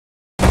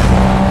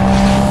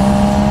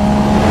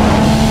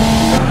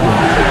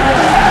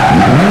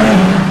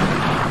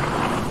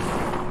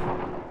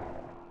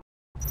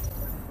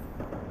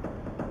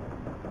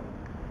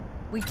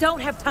don't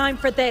have time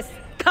for this.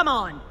 Come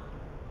on.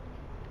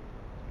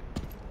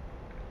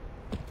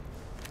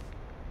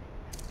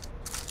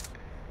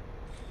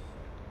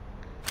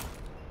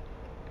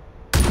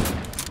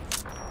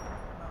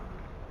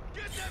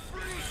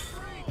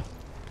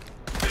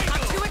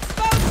 I'm too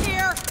exposed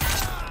here.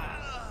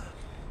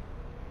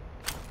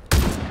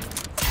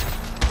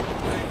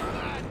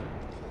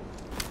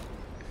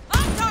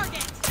 On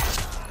target.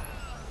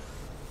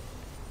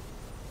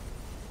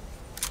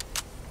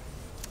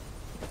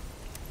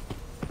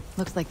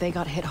 Looks like they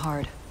got hit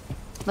hard.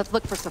 Let's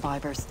look for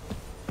survivors.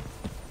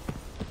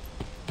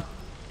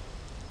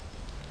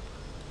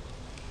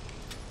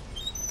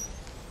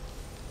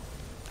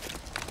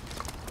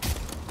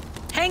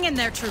 Hang in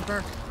there,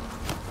 trooper.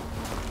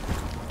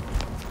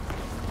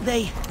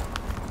 They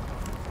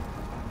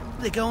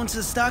go into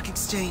the stock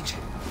exchange.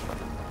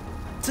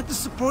 Took the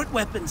support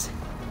weapons.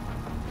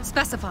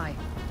 Specify.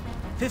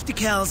 50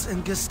 cals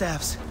and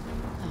Gustavs.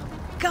 Oh,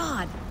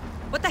 God!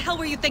 What the hell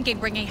were you thinking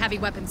bringing heavy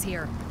weapons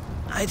here?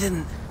 I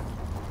didn't.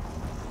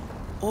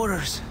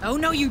 Orders. Oh,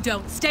 no you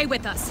don't. Stay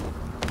with us.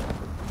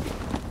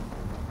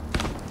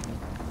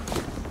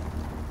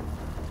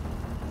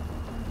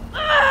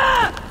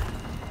 Ah!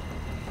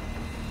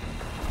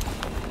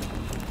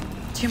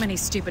 Too many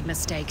stupid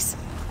mistakes.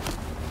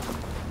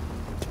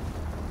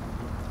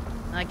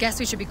 I guess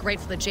we should be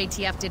grateful the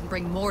JTF didn't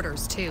bring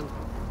mortars, too.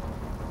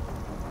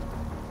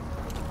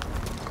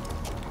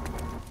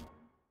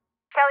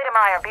 Kelly to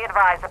Meyer, be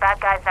advised, the bad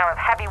guys now have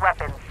heavy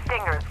weapons,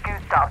 stingers,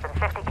 Gustavs, and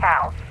 50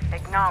 cals.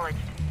 Acknowledged.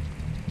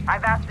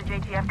 I've asked the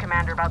JTF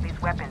commander about these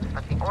weapons,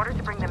 but the order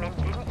to bring them in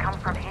didn't come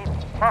from him.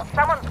 Well,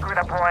 someone screwed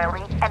up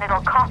royally, and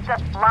it'll cost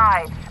us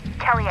lives.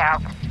 Kelly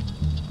out.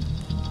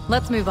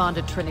 Let's move on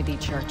to Trinity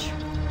Church.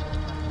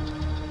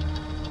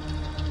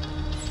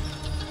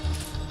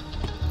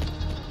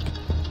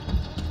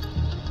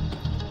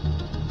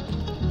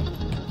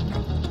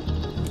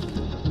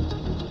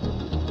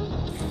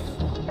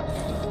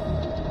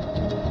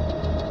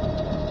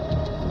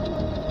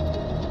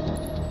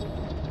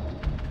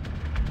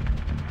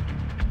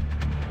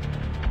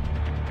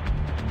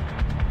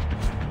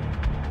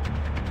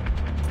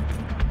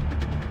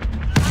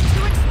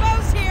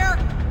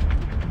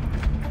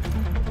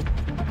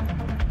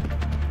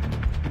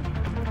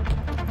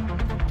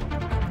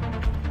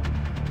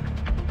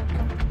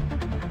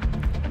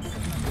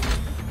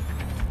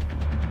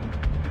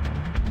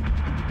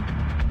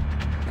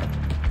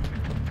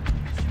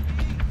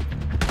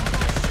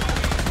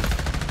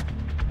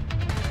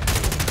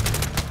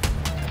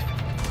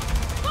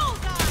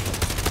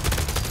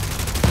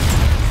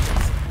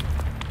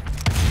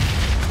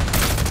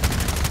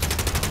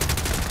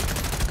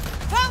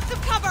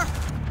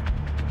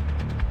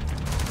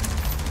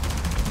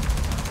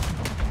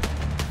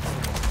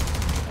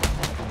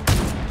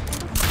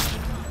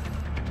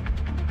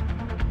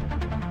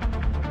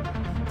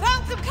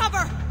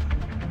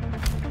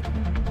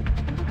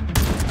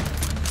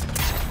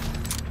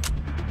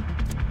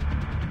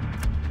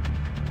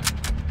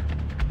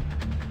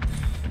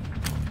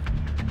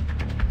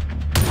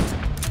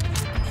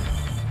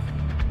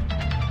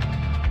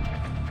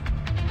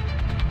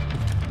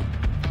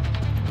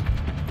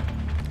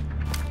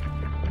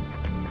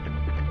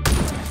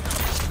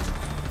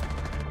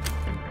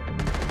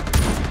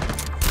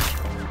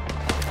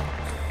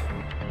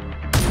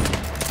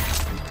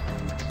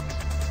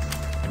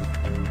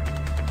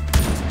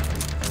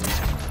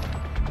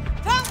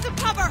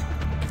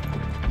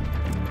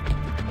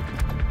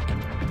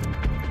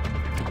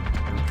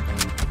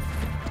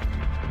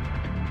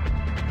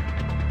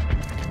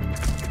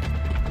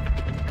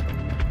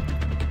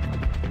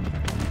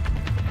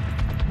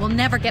 We'll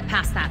never get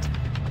past that.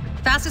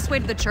 Fastest way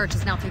to the church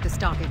is now through the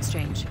stock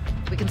exchange.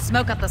 We can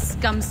smoke out the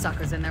scum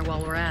suckers in there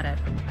while we're at it.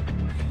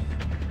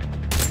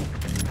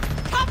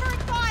 Covering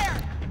fire!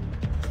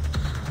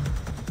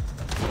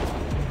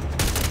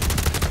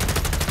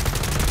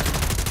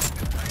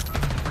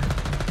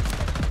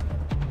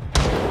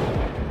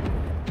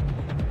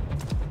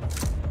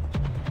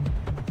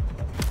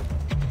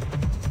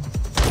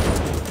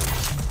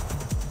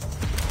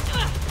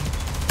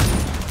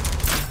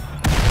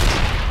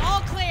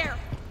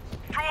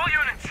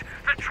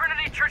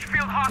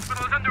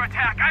 Hospital is under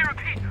attack. I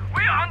repeat,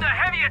 we are under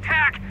heavy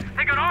attack.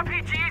 They got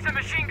RPGs and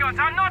machine guns.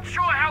 I'm not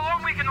sure how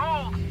long we can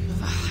hold.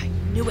 I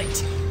knew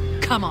it.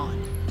 Come on.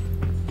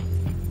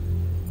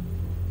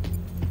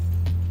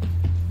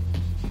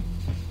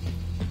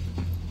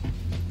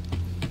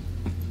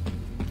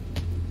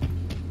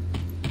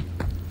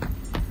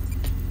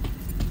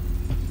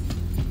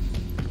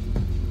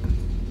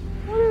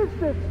 What is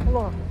this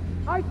fluff?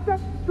 I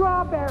said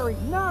strawberry,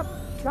 not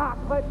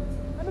chocolate,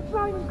 and it's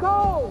not even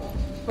cold.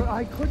 But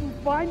I couldn't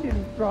find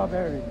any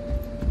strawberries.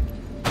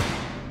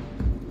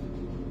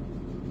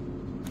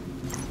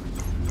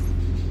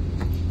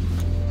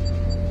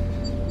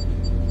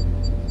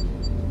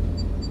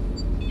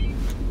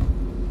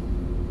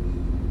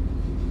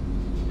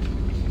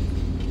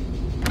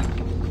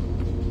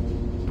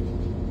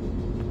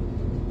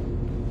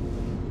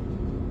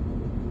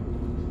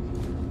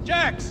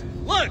 Jax,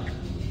 look!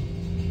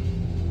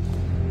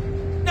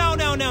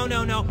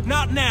 No,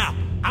 not now.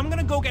 I'm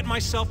gonna go get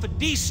myself a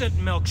decent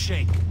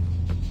milkshake.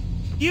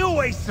 You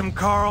waste some,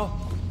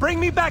 Carl. Bring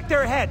me back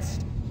their heads.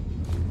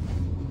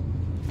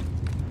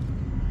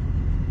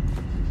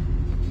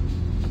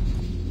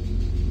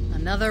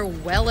 Another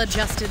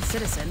well-adjusted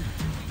citizen.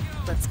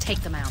 Let's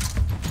take them out.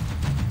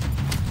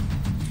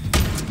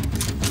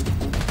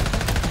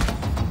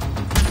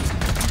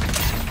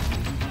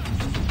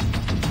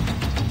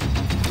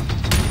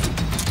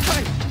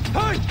 Hey!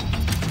 Hey!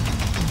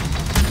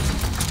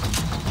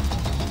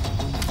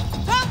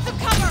 Found some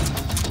cover!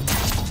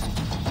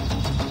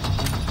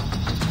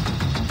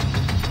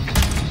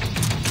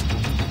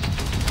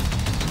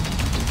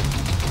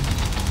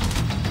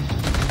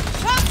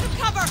 Found some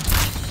cover!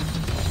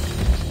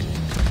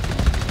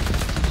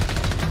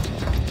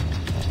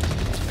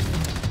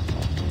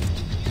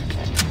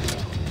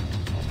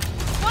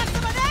 Want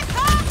some of that,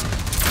 huh?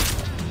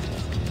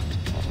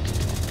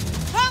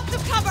 Found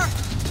some cover!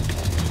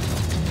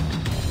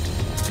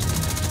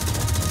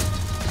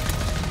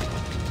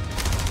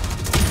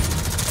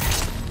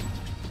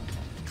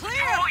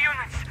 Clear! All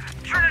units!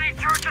 Trinity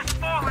Church has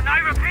fallen! I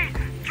repeat,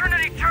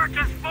 Trinity Church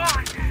has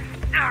fallen!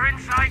 They're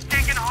inside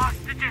taking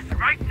hostages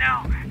right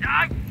now!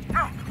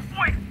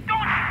 Wait,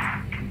 don't...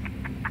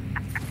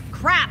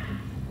 Crap!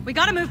 We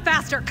gotta move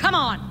faster, come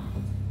on!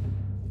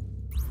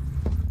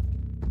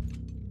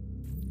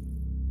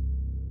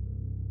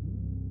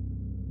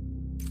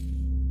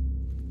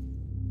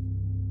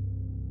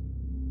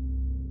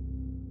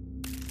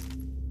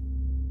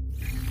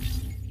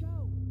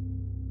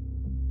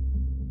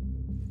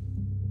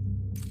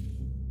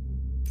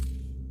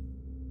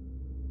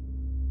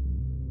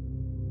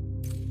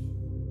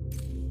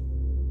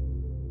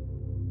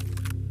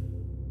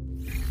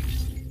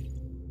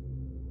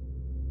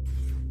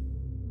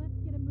 Let's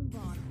get a move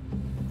on.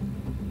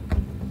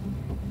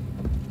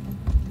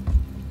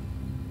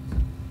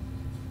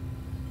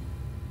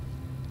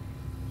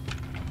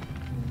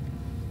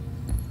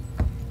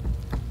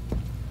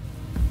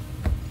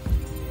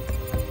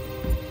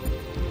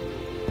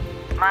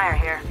 Meyer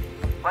here.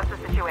 What's the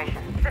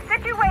situation? The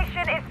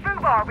situation is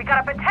FUBAR. We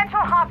got a potential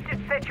hostage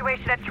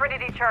situation at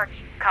Trinity Church.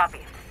 Copy.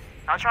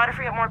 I'll try to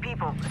free up more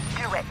people.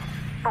 Do it.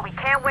 But we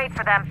can't wait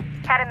for them.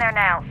 Head in there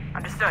now.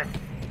 Understood.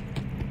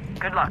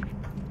 Good luck.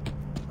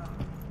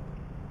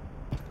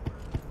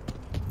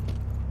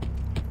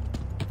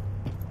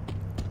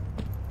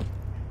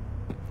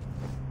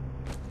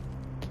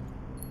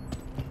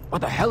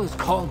 What the hell is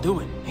Carl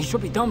doing? He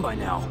should be done by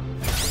now.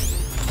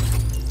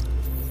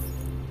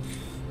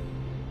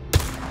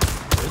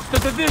 It's the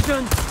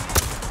Division!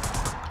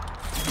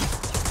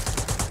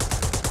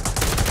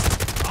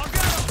 I'll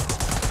get him!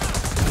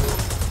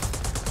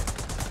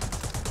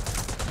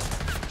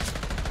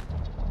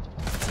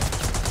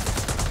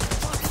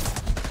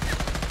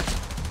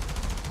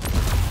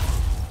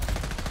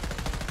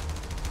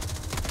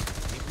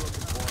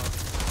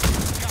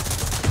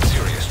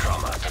 Serious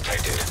trauma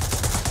detected.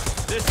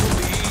 This will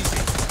be easy.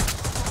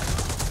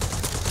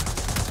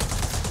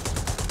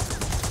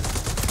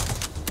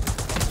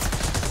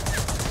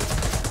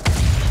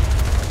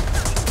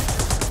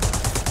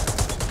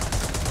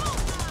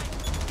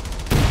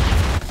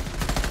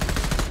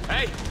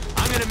 Hey,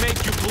 I'm gonna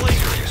make you bleed.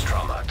 Serious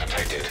trauma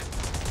detected.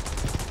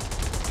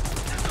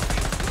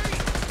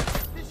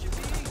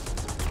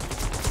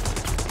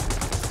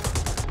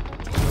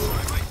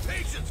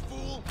 Patience,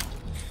 fool!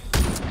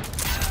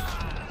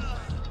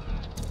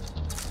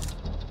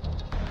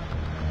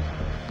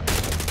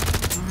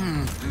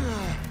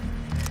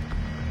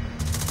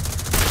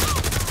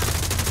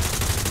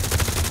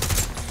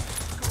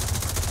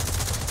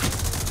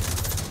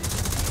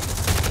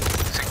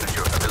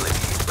 Signature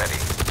ability ready.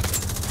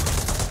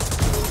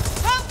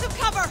 Found some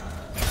cover!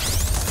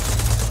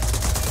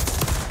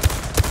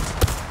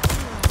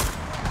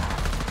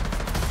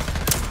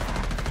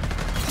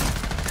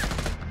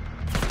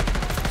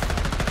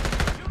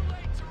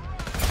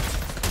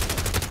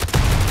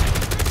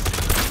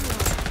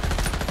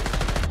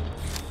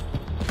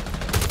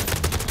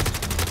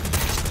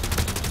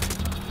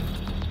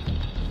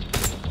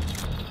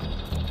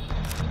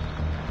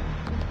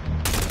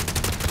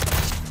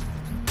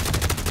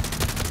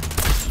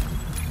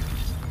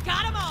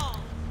 Got 'em all!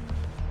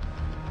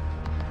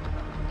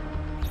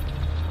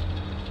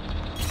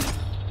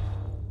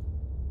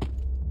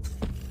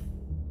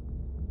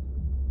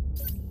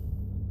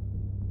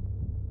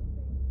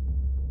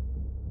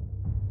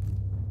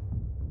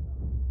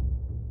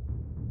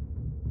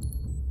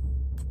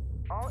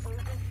 All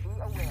agents be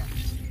aware.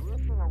 We're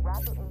seeing a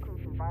rapid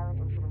increase in violent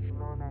incidents in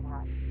Lower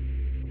Manhattan.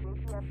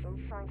 JTF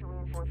is trying to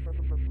reinforce their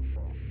positions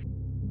there.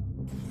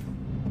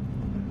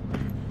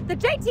 The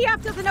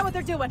JTF doesn't know what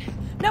they're doing.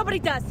 Nobody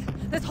does.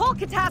 This whole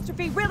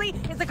catastrophe really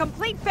is a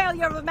complete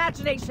failure of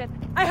imagination.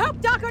 I hope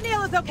Doc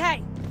O'Neill is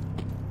okay.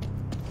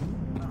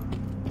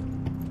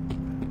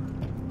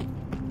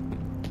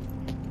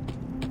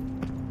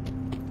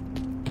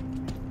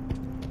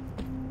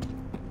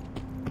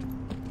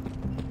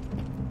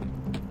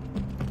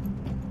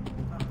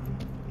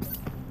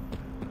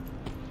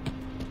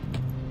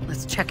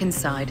 Let's check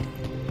inside.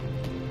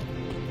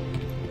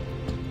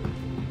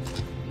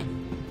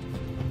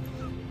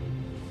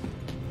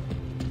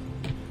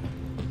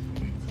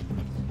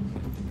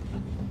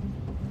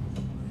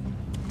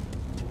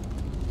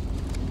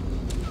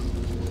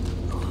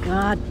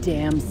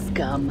 Goddamn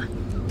scum.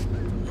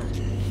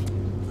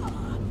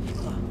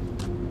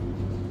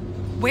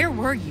 Where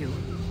were you?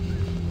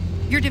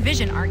 You're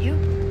Division, aren't you?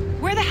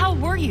 Where the hell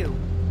were you?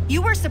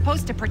 You were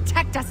supposed to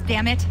protect us,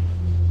 damn it!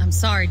 I'm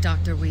sorry,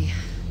 Doctor,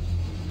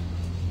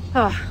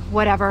 Ugh,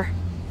 whatever.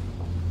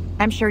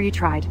 I'm sure you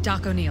tried.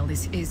 Doc O'Neill,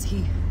 is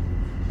he...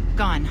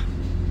 Gone.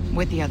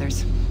 With the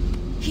others.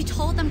 He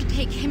told them to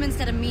take him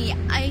instead of me.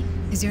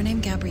 Is your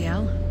name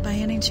Gabrielle, by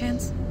any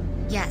chance?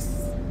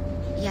 Yes.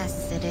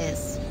 Yes, it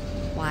is.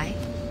 Why?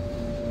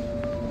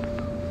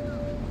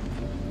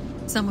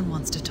 Someone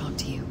wants to talk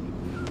to you.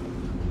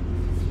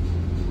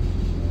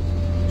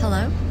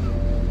 Hello?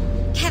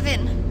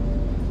 Kevin!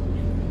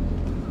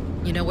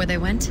 You know where they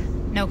went?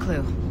 No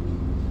clue.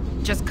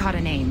 Just caught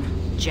a name.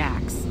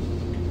 Jax.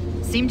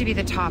 Seemed to be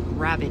the top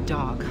rabid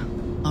dog.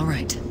 All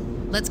right.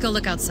 Let's go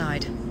look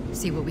outside.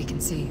 See what we can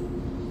see.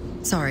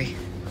 Sorry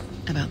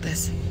about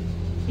this.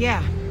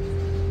 Yeah.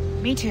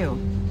 Me too.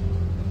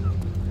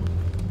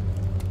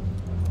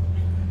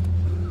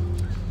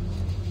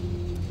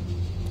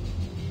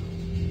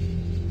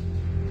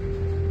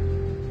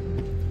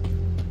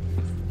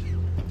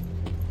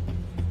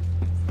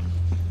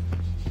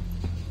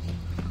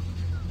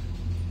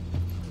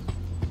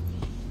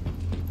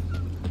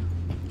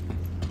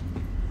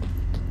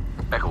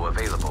 Echo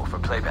available for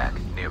playback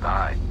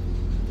nearby.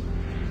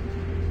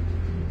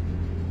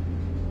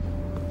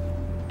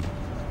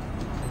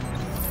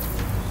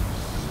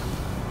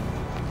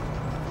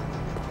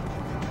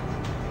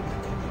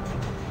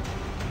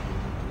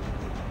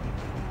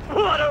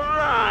 What a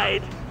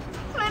ride!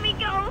 Let me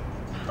go!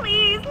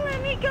 Please,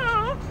 let me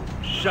go!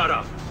 Shut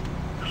up.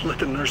 Let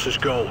the nurses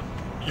go.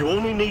 You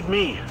only need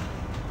me.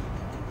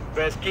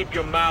 Best keep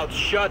your mouth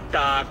shut,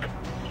 Doc.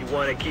 If you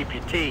want to keep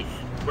your teeth.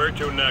 Where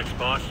to next,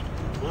 boss?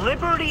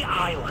 Liberty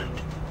Island.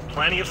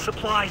 Plenty of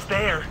supplies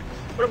there.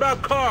 What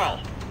about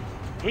Carl?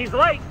 He's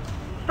late.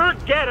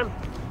 Forget him.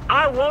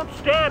 I won't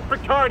stand for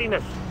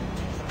tardiness.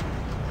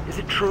 Is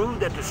it true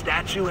that the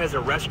statue has a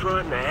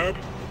restaurant in the head?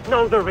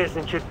 No, there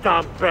isn't, you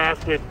dumb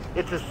bastard.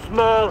 It's a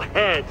small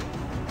head.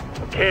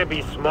 It can't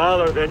be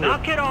smaller than...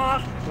 Knock it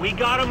off. We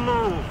gotta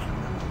move.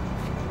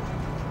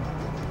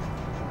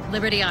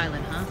 Liberty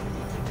Island, huh?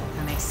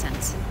 That makes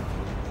sense.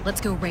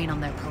 Let's go rain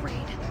on their parade.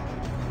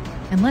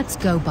 And let's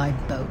go by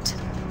boat.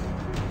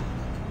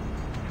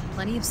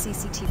 Plenty of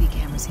CCTV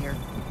cameras here.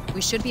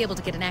 We should be able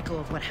to get an echo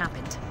of what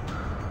happened.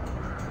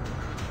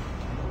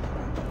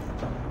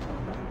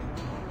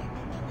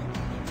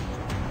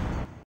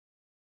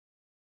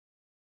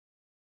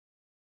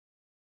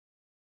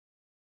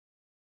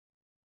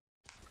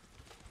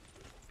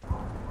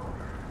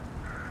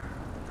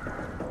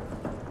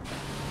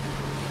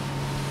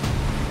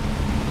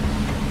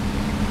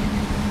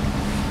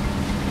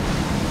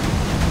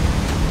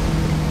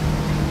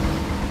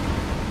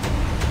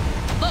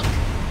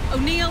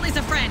 O'Neill is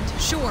a friend,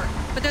 sure,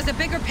 but there's a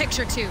bigger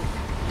picture too.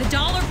 The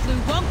dollar flu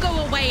won't go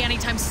away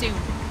anytime soon,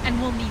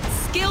 and we'll need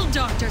skilled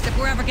doctors if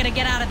we're ever gonna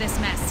get out of this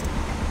mess.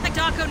 Like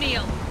Doc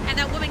O'Neill, and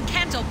that woman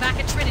Kendall back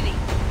at Trinity.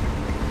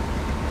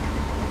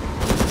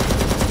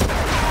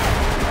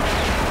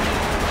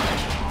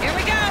 Here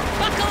we go!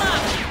 Buckle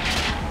up!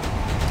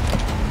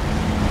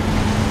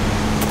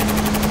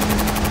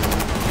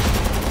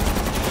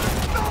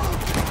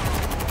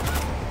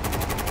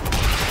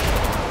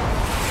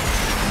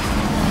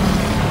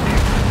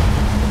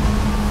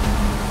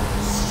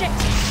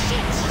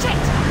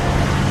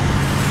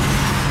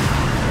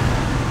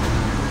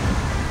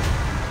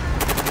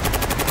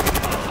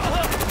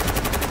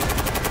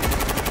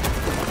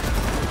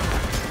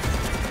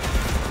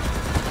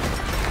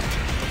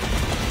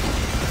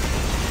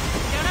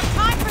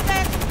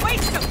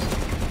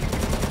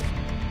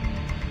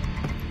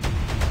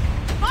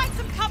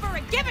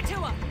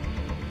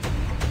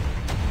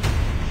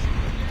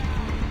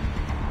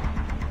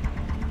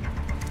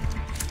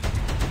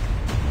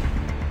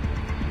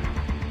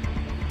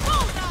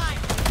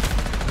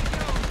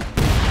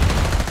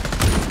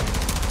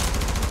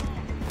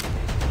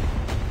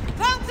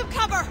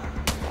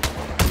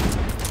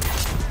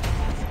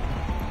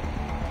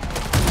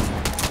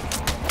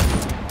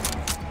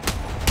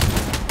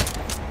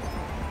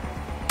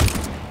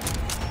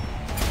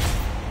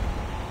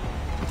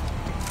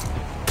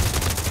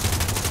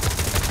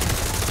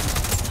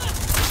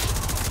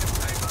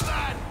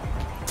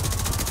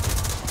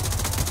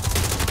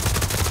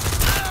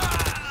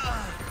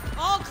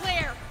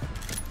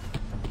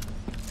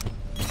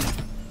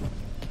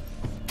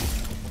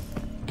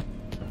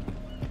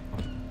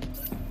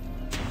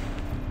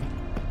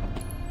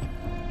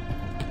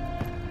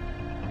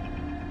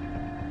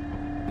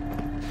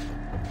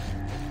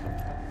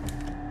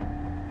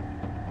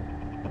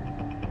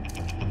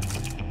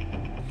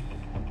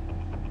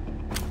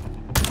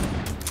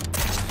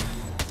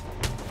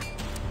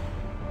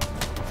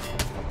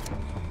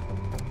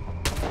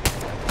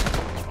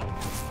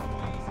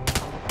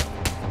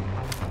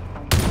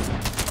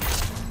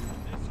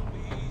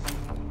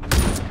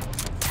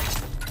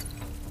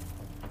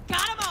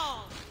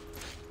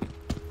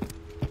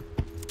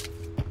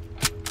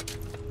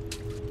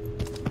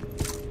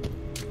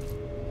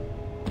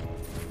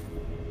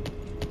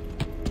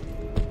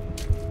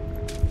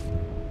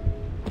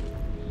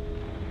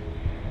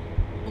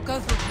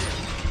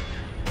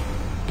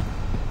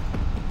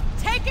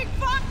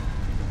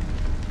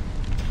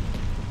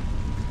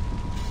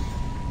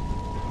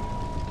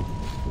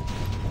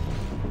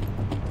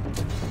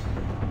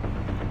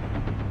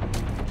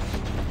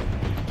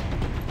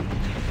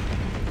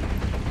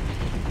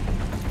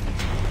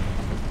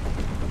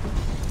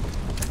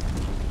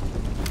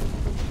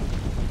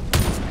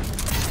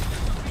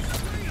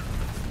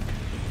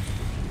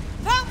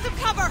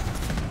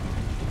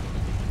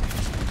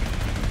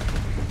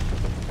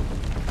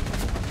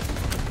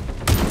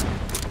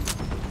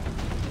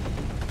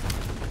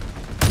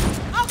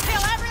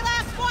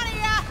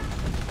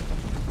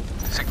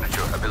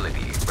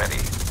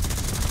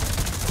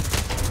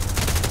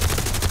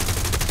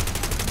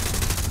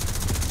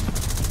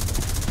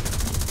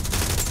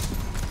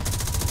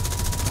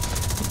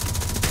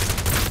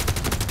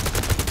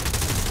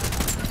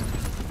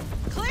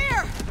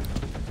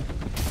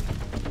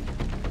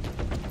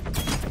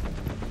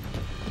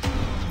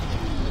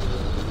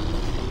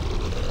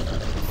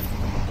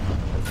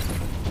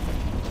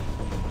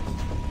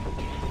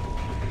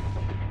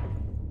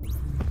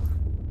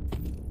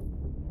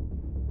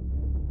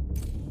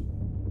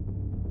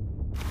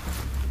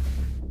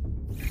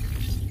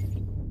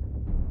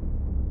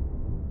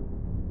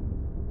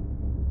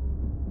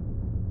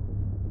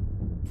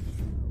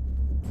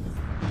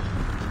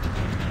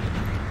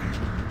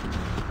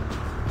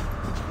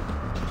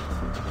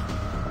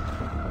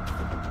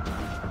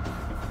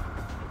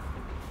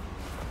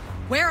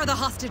 Where are the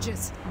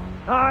hostages?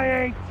 I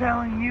ain't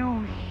telling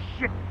you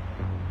shit.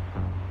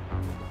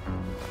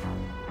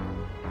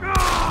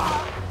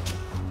 Ah!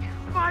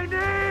 My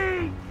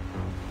knee!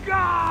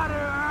 God, it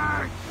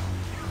hurts!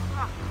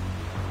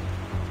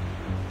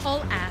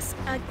 I'll ask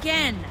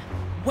again.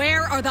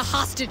 Where are the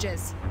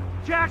hostages?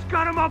 Jack's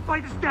got him up by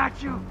the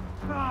statue.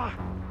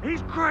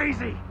 He's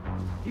crazy.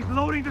 He's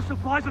loading the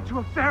supplies onto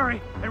a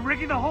ferry and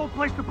rigging the whole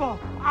place to blow.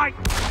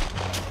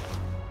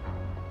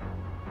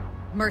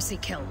 Mercy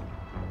kill.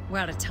 We're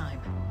out of time.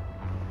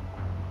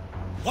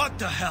 What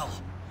the hell?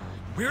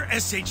 We're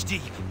SHD.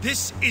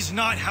 This is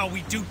not how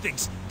we do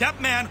things.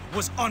 That man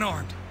was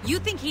unarmed. You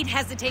think he'd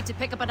hesitate to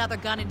pick up another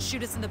gun and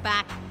shoot us in the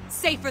back?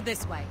 Safer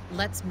this way.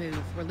 Let's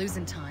move. We're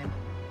losing time.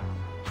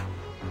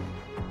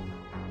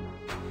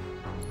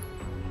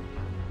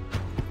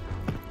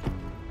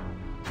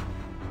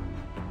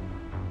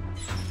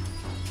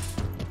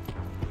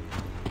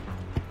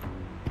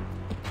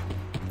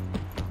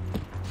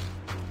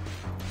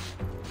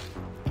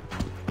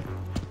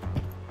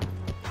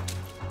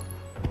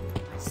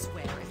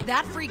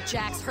 That freak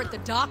Jax hurt the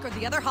doc or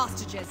the other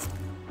hostages.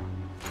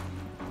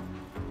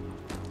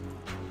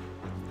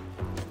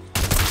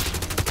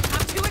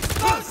 I'm too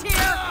exposed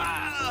here!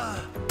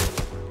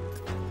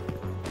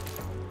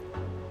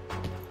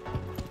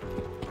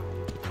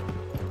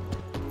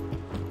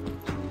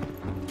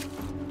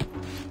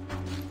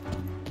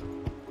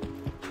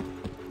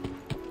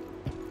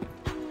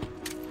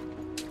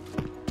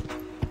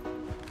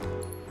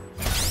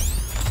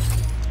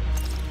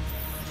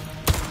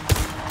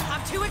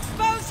 I'm too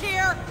exposed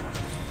here!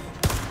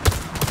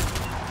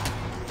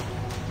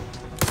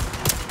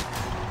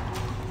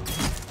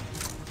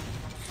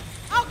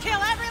 I'll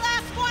kill every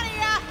last one of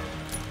ya!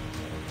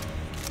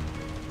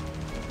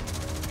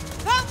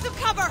 Found some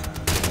cover!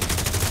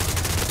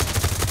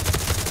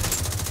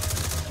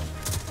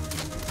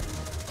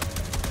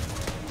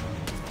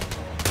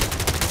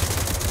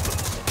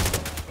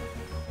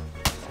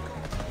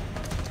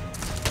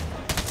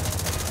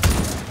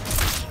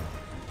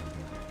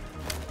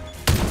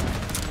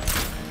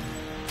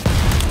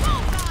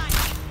 Bullseye!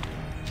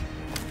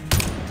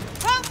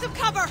 Found some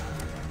cover!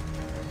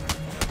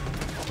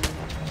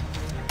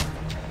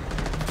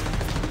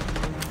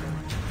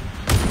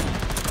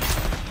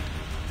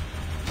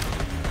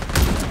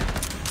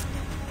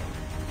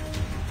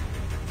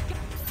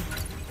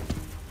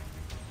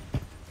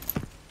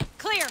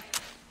 Clear!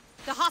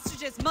 The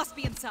hostages must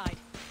be inside.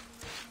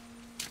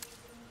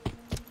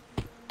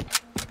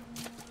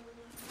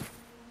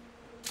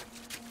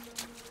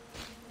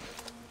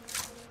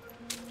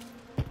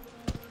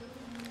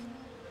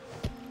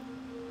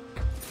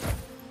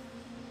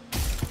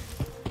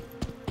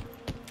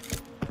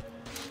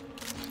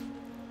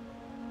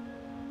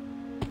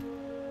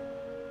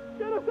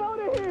 Get us out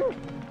of here!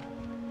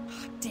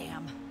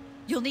 Damn.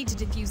 You'll need to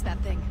defuse that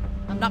thing.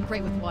 I'm not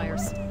great with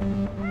wires.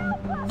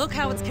 Look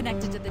how it's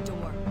connected to the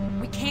door.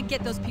 We can't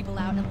get those people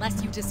out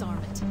unless you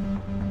disarm it.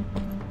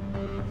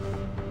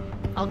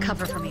 I'll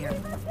cover from here.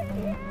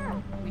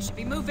 We should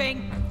be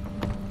moving.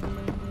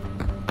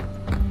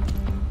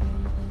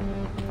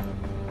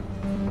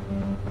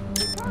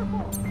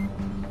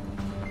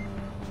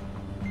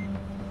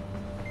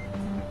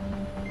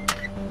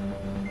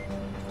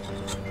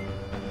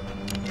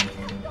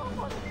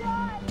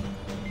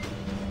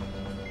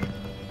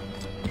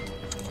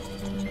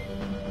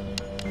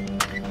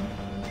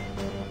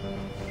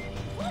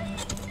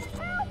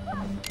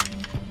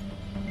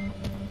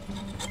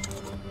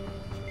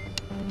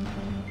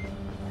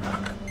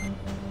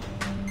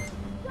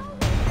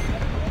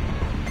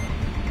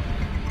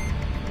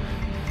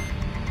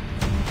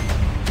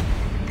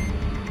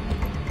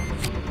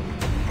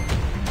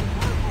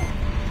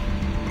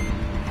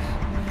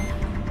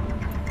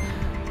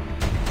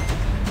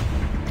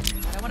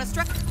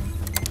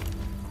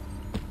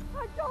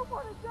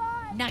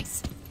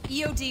 Nice.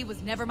 EOD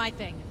was never my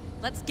thing.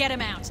 Let's get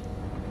him out.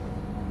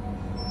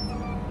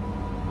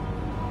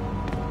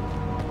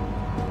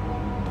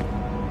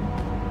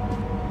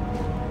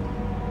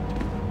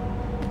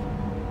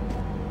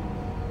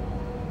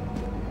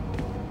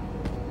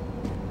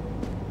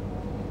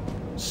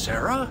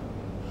 Sarah?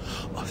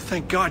 Oh,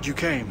 thank God you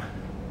came.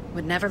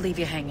 Would never leave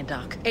you hanging,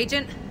 Doc.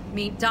 Agent,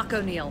 meet Doc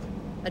O'Neill,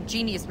 a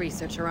genius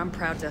researcher I'm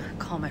proud to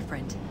call my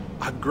friend.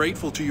 I'm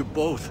grateful to you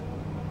both.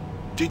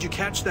 Did you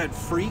catch that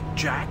freak,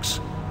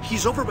 Jax?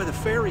 He's over by the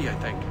ferry, I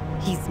think.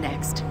 He's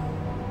next.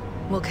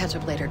 We'll catch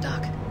up later,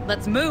 Doc.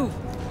 Let's move!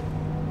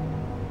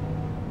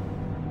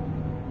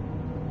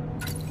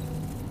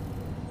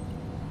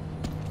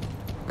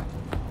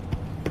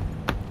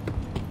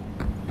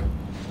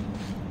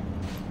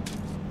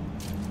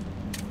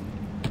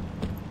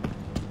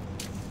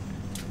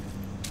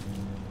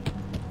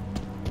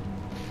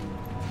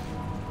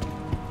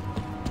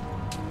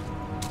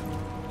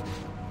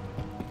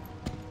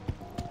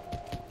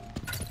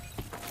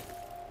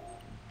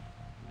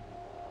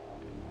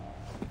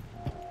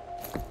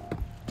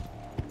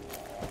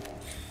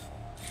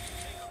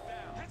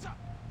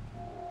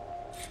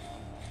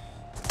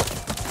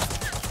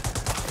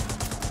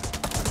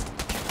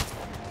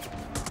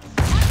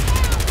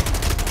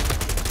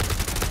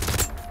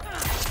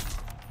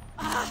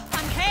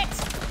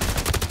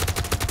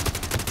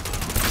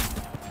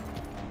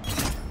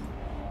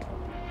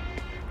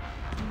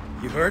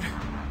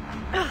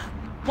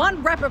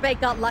 One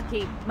reprobate got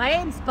lucky. My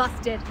aim's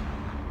busted.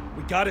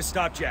 We gotta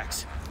stop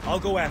Jax. I'll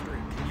go after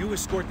him. Can you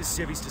escort the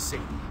civvies to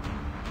safety?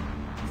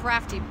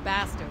 Crafty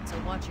bastard, so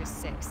watch your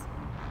six.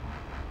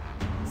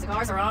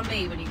 Cigars are on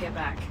me when you get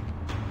back.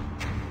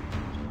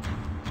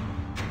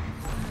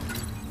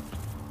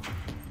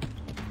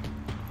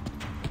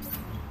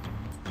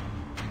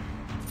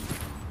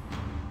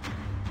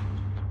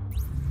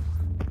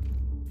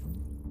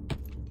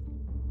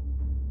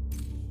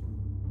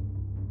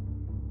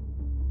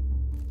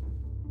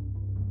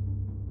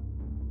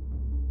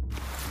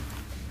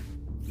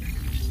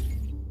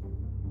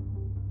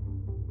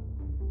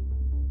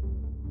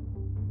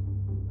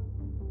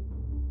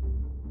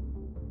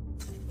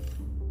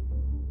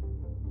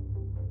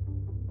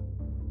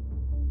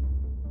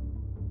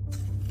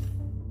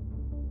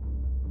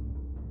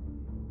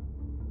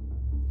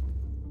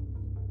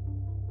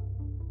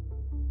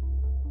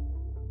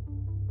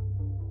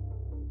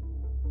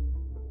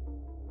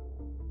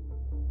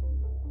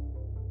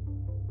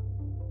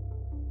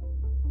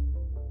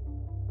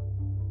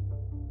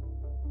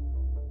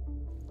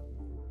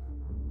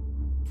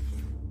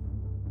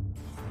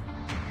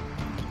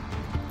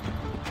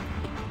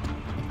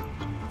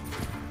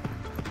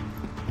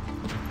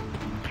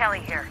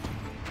 Kelly here.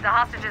 The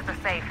hostages are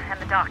safe, and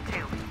the doc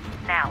too.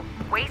 Now,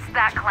 waste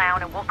that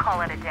clown and we'll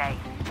call it a day.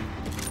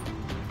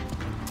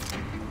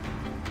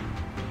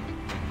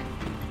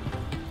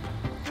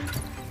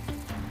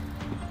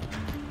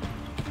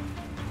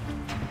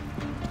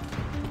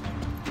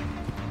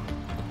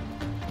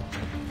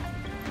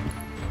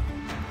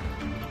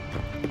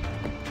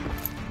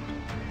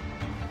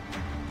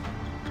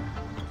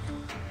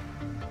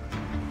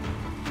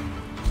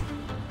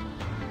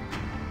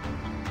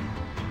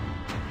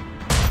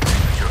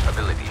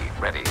 Ability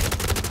ready.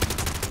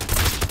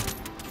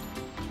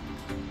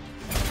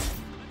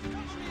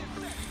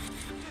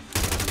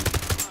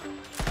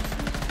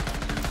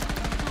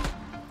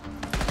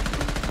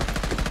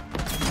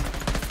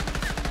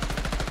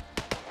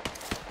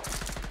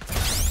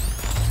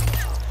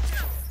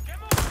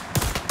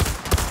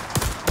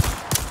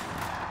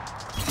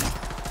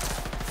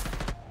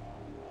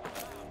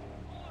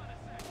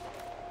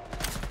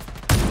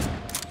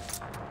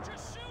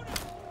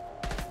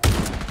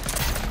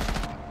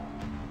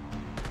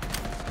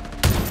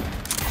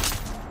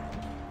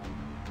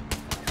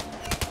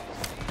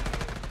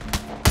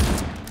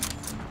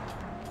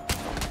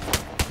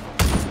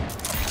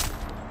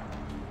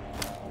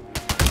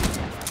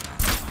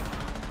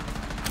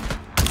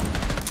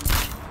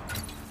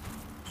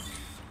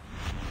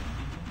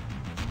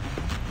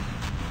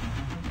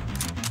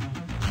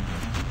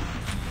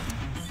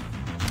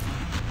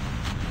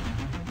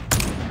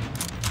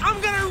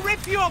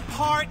 Rip you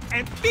apart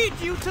and feed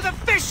you to the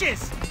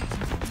fishes!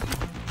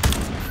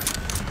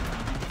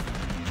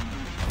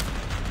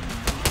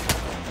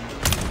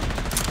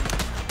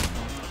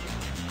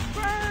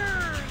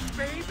 Burn,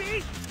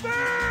 baby!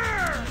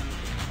 Burn!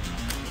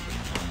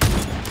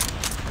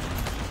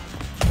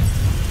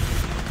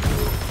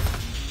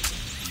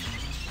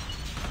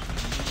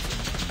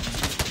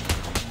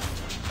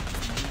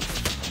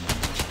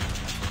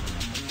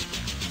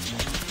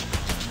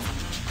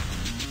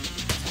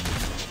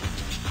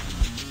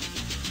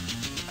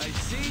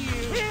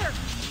 Here!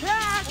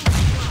 Catch!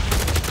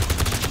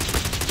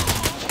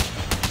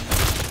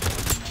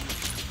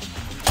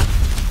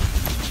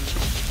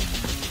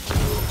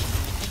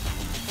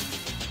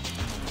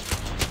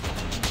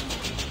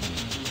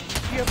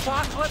 The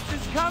apocalypse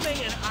is coming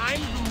and I'm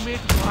the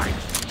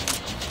midwife.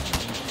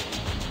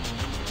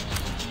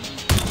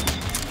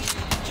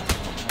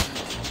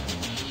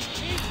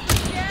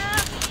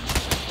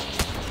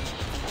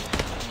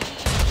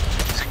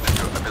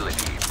 Signature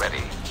ability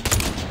ready.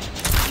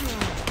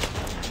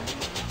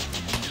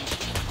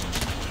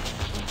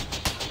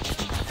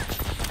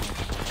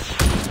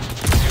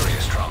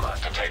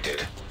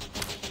 Detected.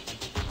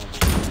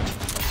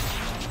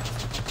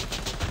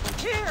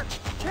 Here!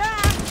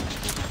 Catch!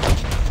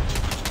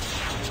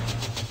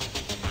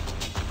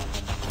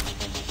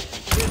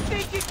 You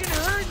think you can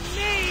hurt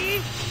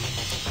me?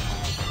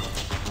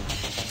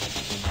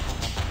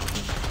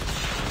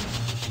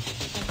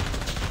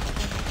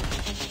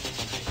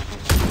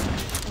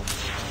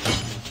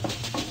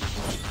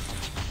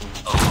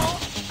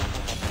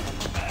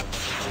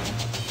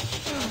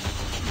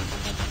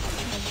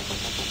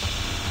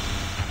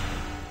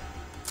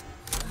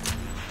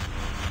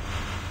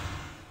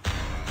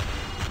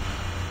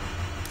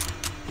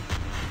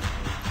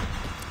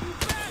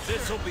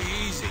 This'll be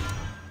easy.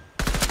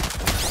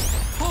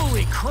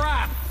 Holy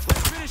crap!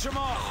 Let's finish him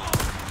off!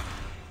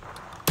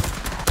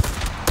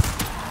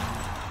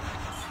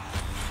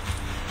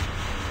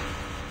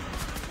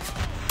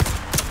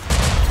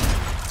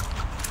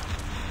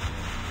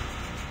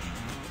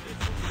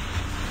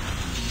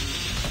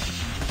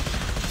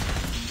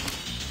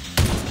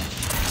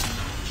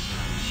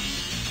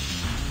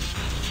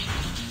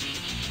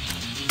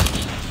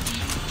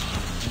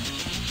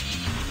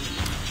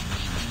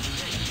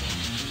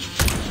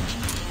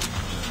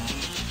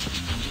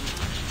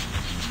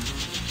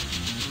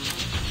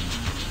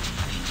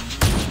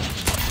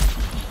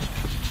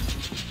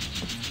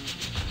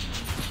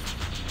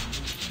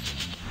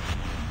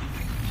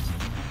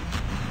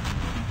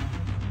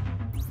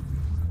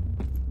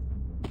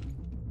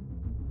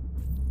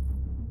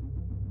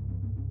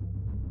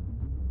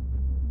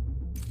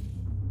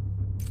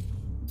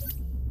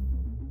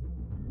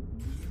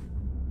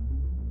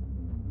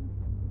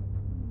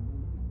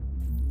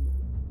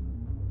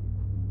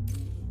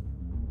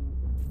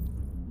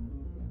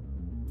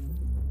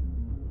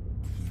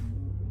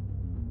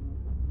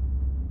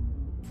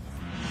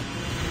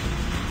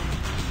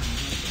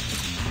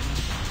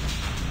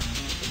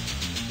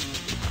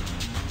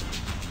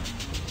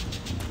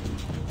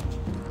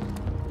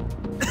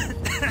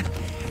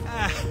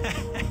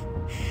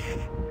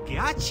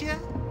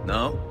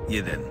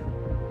 didn't.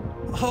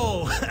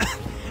 Oh,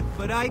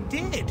 but I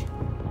did.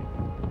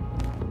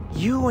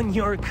 You and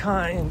your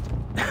kind...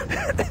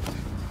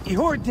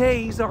 your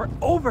days are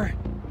over.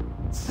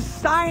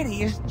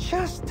 Society is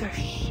just a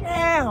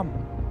sham.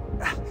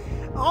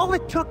 All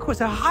it took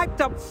was a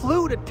hyped-up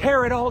flu to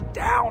tear it all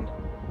down.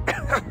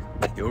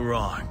 You're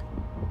wrong.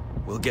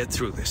 We'll get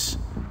through this.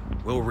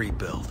 We'll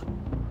rebuild.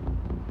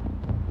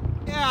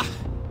 Yeah,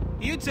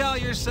 you tell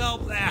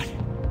yourself that.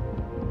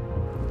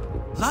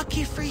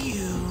 Lucky for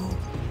you,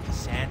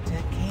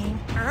 Santa came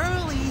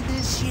early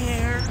this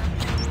year.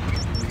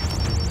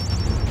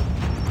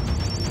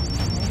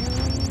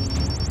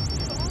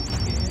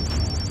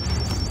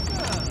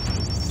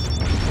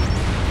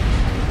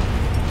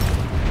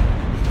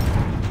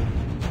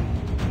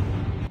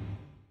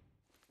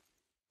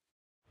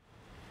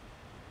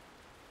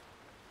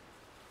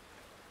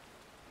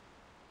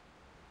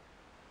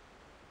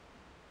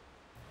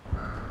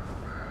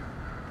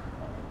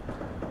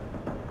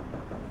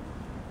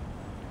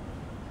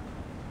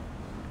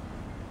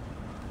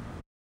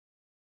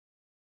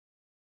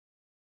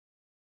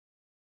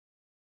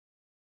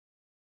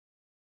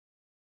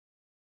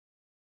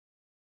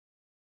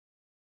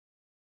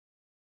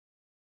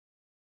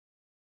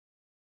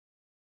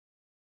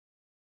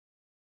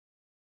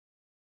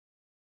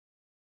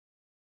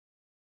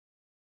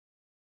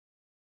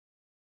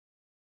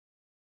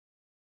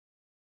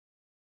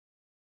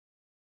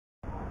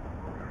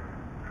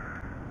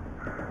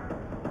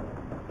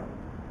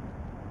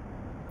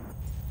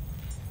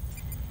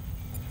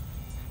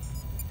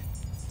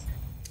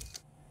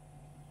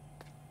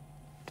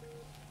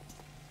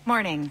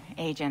 Morning,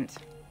 Agent.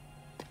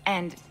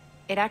 And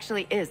it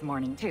actually is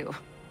morning, too.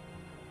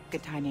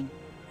 Good timing.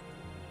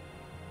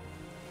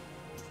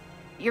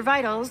 Your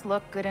vitals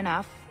look good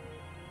enough.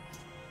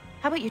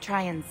 How about you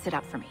try and sit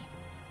up for me?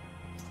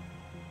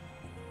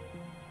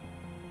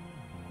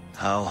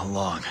 How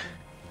long?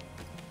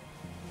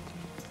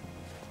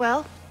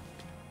 Well,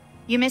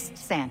 you missed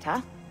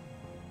Santa.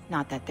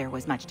 Not that there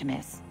was much to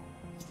miss.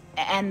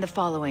 And the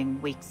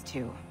following weeks,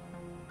 too.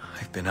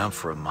 I've been out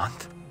for a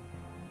month?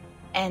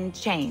 And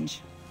change.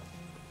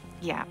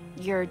 Yeah,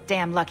 you're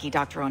damn lucky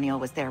Dr. O'Neill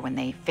was there when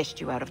they fished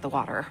you out of the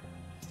water.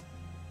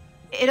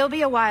 It'll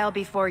be a while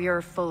before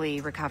you're fully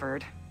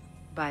recovered,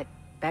 but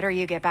better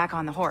you get back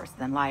on the horse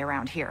than lie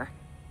around here.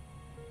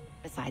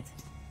 Besides,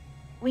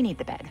 we need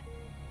the bed.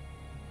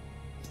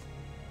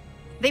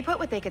 They put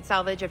what they could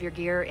salvage of your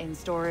gear in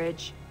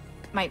storage.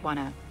 Might want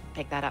to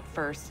pick that up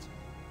first.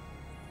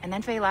 And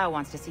then Fei Lao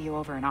wants to see you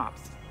over in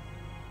Ops.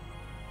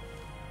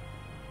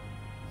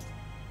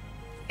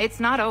 It's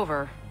not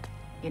over,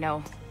 you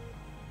know.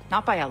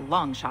 Not by a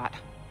long shot.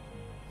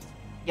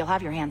 You'll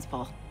have your hands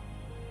full.